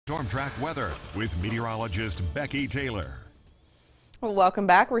Storm Track weather with meteorologist Becky Taylor. Well, welcome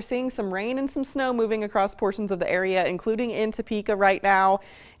back. We're seeing some rain and some snow moving across portions of the area, including in Topeka right now.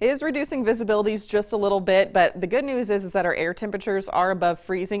 It is reducing visibilities just a little bit, but the good news is that our air temperatures are above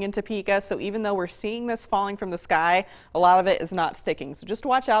freezing in Topeka. So even though we're seeing this falling from the sky, a lot of it is not sticking. So just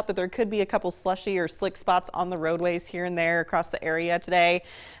watch out that there could be a couple slushy or slick spots on the roadways here and there across the area today,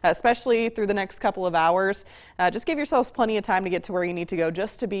 especially through the next couple of hours. Just give yourselves plenty of time to get to where you need to go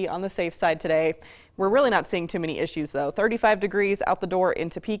just to be on the safe side today. We're really not seeing too many issues though. 35 degrees out the door in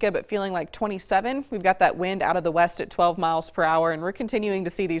Topeka, but feeling like 27. We've got that wind out of the west at 12 miles per hour, and we're continuing to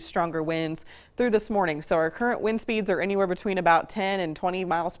see these stronger winds through this morning. So our current wind speeds are anywhere between about 10 and 20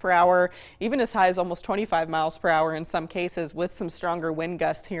 miles per hour, even as high as almost 25 miles per hour in some cases, with some stronger wind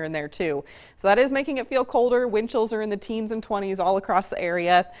gusts here and there too. So that is making it feel colder. Wind chills are in the teens and 20s all across the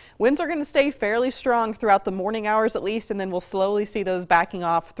area. Winds are going to stay fairly strong throughout the morning hours at least, and then we'll slowly see those backing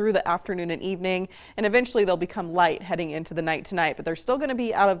off through the afternoon and evening. And eventually they'll become light heading into the night tonight, but they're still going to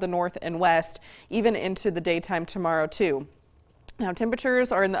be out of the north and west even into the daytime tomorrow too. Now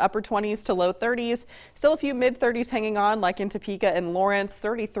temperatures are in the upper 20s to low 30s, still a few mid 30s hanging on like in Topeka and Lawrence,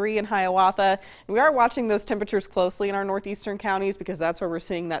 33 in Hiawatha. And we are watching those temperatures closely in our northeastern counties because that's where we're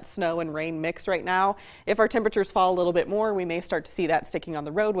seeing that snow and rain mix right now. If our temperatures fall a little bit more, we may start to see that sticking on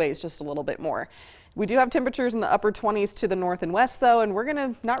the roadways just a little bit more. We do have temperatures in the upper 20s to the north and west though, and we're going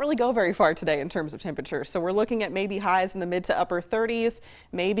to not really go very far today in terms of temperatures. So we're looking at maybe highs in the mid to upper 30s,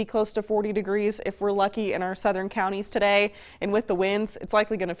 maybe close to 40 degrees if we're lucky in our southern counties today. And with the winds, it's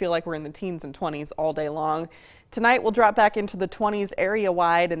likely going to feel like we're in the teens and 20s all day long. Tonight we'll drop back into the 20s area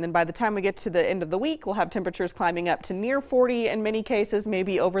wide, and then by the time we get to the end of the week, we'll have temperatures climbing up to near 40 in many cases,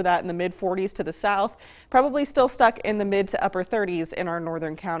 maybe over that in the mid 40s to the south, probably still stuck in the mid to upper 30s in our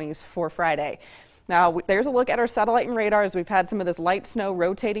northern counties for Friday. Now, there's a look at our satellite and radars. We've had some of this light snow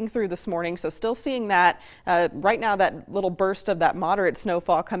rotating through this morning, so still seeing that. Right now, that little burst of that moderate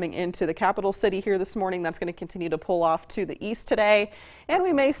snowfall coming into the capital city here this morning, that's going to continue to pull off to the east today. And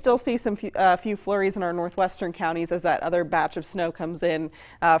we may still see some few flurries in our northwestern counties as that other batch of snow comes in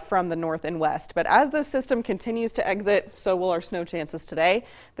from the north and west. But as this system continues to exit, so will our snow chances today.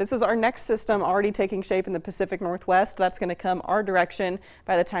 This is our next system already taking shape in the Pacific Northwest. That's going to come our direction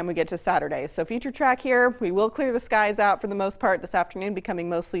by the time we get to Saturday. So future track here, we will clear the skies out for the most part this afternoon, becoming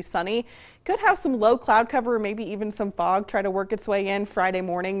mostly sunny. Could have some low cloud cover or maybe even some fog try to work its way in Friday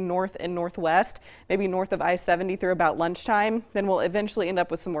morning north and northwest, maybe north of I-70 through about lunchtime. Then we'll eventually end up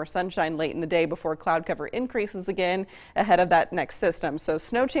with some more sunshine late in the day before cloud cover increases again ahead of that next system. So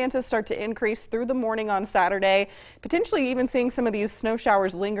snow chances start to increase through the morning on Saturday, potentially even seeing some of these snow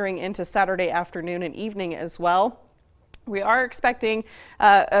showers lingering into Saturday afternoon and evening as well. We are expecting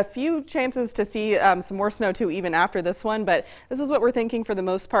a few chances to see some more snow too even after this one, but this is what we're thinking for the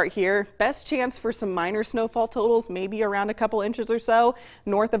most part here. Best chance for some minor snowfall totals, maybe around a couple inches or so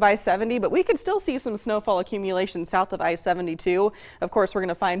north of I-70, but we could still see some snowfall accumulation south of I-72. Of course, we're going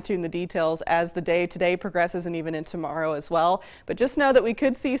to fine tune the details as the day today progresses and even in tomorrow as well. But just know that we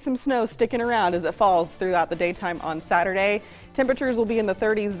could see some snow sticking around as it falls throughout the daytime on Saturday. Temperatures will be in the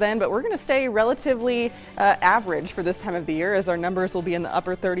 30s then, but we're going to stay relatively average for this time of the year as our numbers will be in the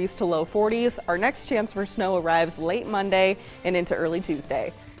upper 30s to low 40s. Our next chance for snow arrives late Monday and into early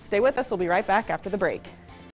Tuesday. Stay with us. We'll be right back after the break.